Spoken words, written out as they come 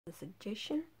The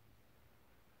suggestion,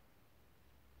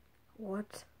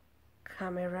 what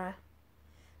camera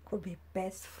could be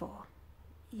best for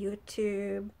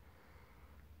YouTube?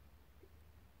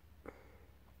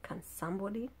 Can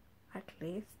somebody at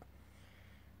least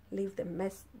leave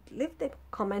the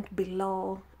comment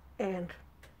below, and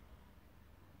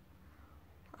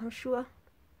I'm sure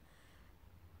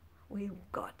we've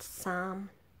got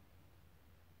some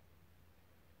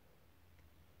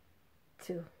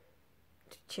to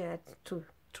chat, to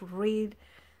read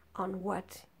on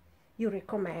what you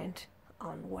recommend,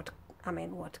 on what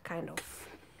kind of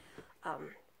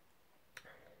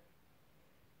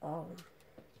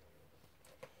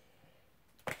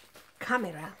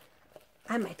camera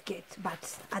I might get.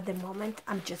 But at the moment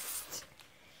I'm just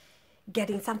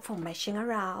getting some information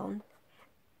around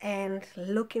and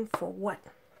looking for what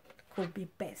could be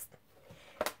best.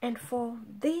 And for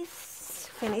this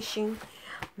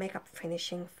makeup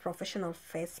finishing professional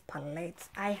face palettes,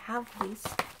 I have this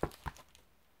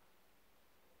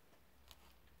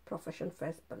professional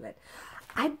face palette.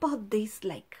 I bought this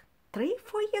like 3-4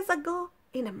 years ago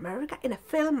in America in a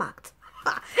film act.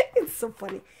 It's so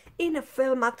funny. In a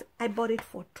film act, I bought it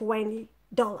for $20,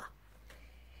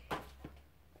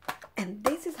 and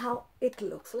this is how it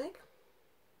looks like,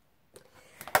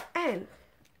 and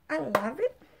I love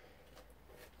it.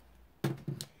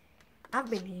 I've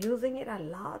been using it a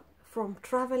lot from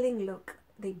traveling. Look,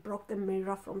 they broke the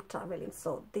mirror from traveling,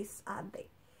 so these are the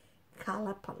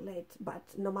color palette, but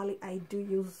normally I do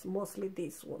use mostly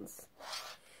these ones.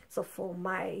 So for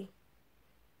my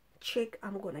cheek,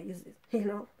 I'm gonna use this. You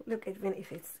know, look, even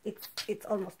if it's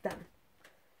almost done.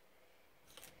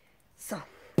 So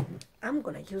I'm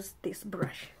gonna use this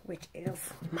brush, which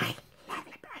is my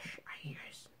lovely brush I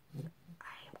use.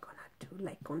 I'm gonna do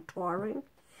like contouring,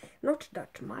 not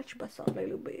that much, but a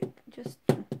little bit, just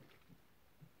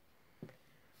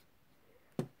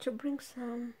to bring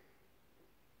some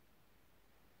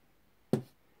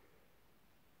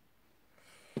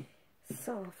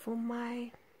for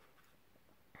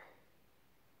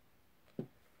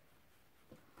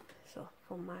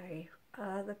my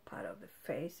other part of the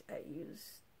face, I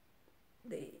use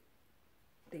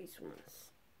these ones.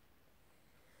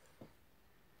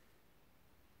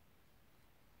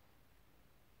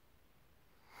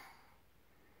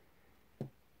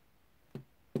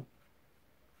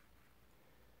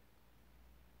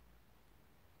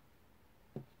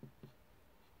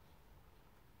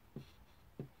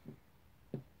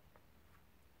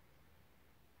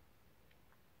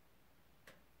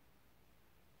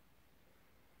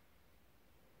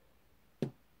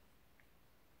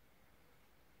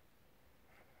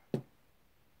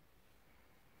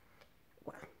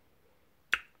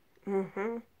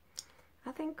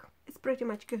 I think it's pretty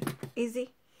much good.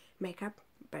 Easy makeup,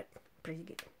 but pretty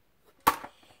good.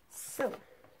 So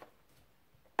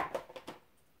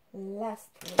last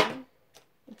one,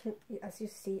 as you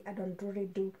see, I don't really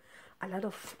do a lot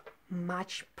of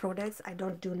much products. I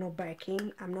don't do no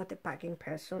baking. I'm not a packing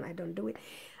person. I don't do it.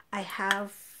 I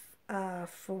have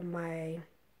for my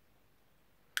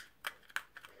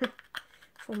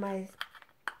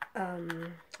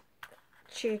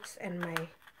cheeks and my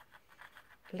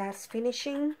last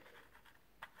finishing,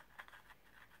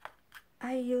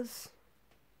 I use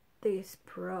this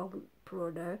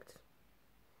product.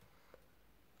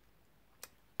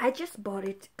 I just bought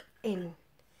it in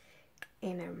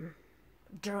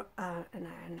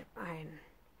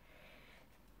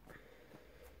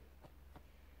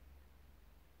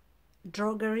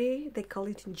druggery, they call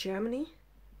it in Germany.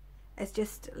 It's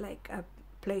just like a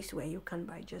place where you can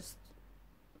buy just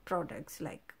products,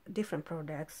 like different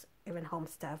products, even home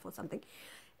stuff or something,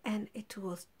 and it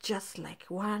was just like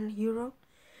 €1.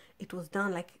 It was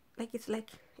done like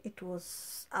it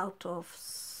was out of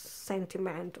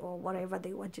sentiment or whatever.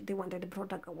 They wanted the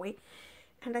product away,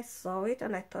 and I saw it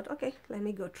and I thought, okay, let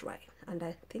me go try it. And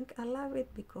I think I love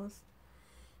it because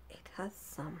it has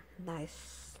some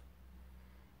nice,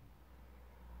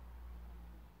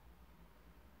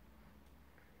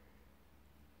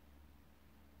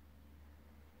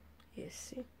 you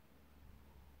see,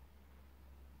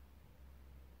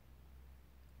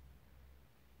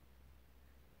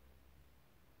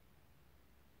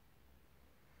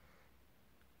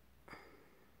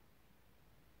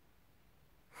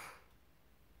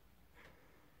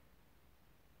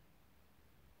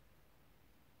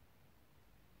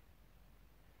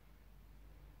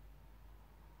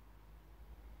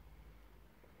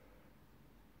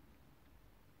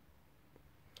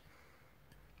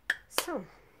 so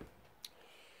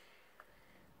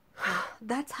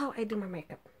that's how I do my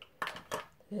makeup.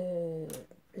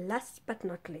 last but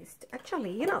not least,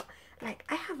 actually, you know, like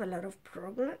I have a lot of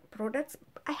products.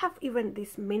 I have even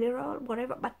this mineral,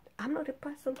 whatever, but I'm not a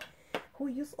person who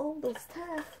use all those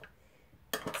stuff.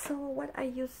 So what I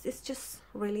use is just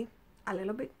really a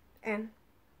little bit, and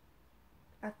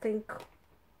I think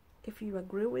if you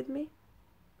agree with me,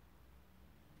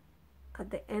 at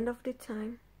the end of the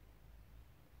time,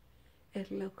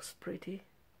 it looks pretty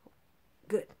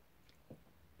good.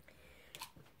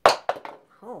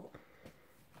 Oh,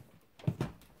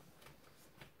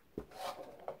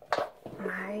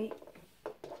 my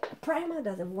primer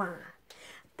doesn't want.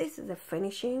 This is a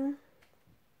finishing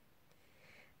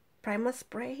primer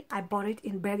spray. I bought it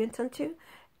in Bergenton too,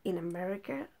 in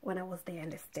America, when I was there in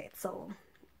the States. So,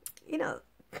 you know,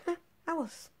 I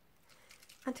was,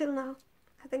 until now,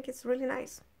 I think it's really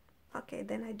nice. Okay,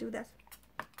 then I do that.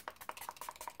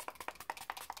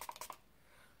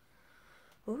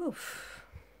 Oof.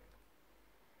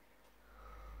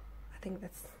 I think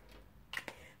that's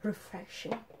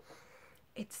refreshing.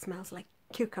 It smells like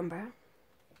cucumber.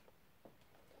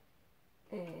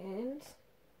 And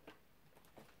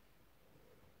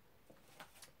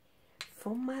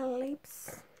for my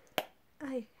lips,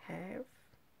 I have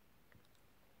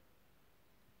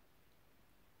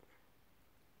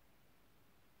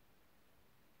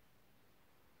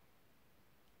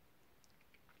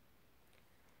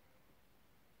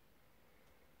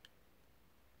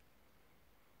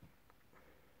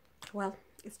well,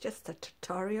 it's just a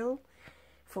tutorial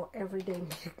for everyday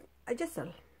makeup. I just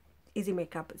easy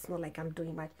makeup. It's not like I'm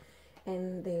doing much.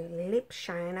 And the lip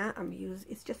shiner I'm using,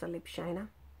 it's just a lip shiner.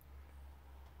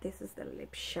 This is the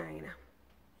lip shiner.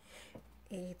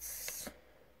 It's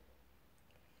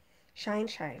shine,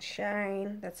 shine,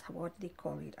 shine. That's what they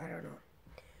call it. I don't know.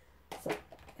 So,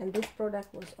 and this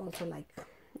product was also like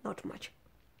not much,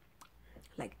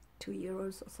 like €2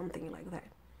 or something like that,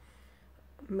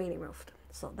 minimum.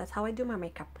 So that's how I do my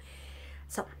makeup.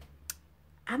 So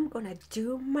I'm gonna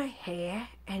do my hair,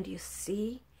 and you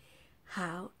see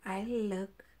how I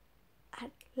look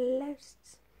at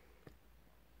last.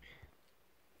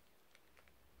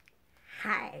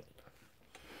 Hi.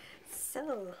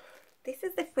 So this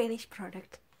is the finished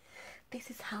product. This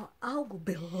is how I will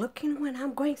be looking when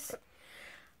I'm going,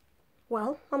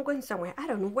 well, I'm going somewhere. I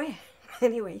don't know where.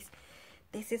 Anyways,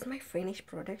 this is my finished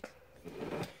product.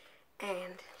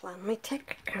 And let me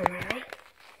take a camera,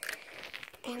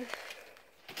 and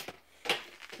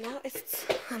now it's,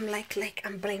 I'm like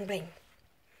I'm bling bling.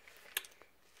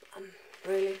 I'm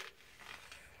really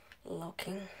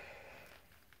looking.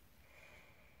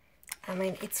 I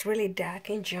mean, it's really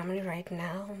dark in Germany right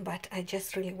now, but I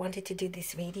just really wanted to do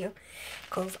this video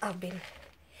because I've been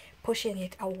pushing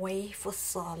it away for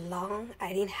so long.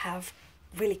 I didn't have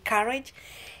really courage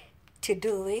to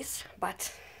do this,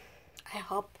 but I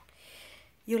hope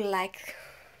you like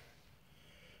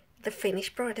the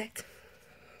finished product.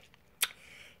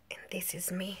 And this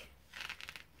is me,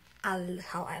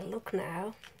 how I look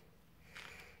now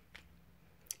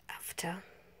after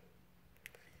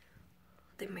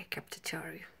the makeup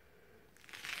tutorial.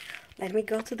 Let me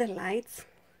go to the lights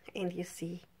and you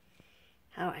see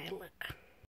how I look.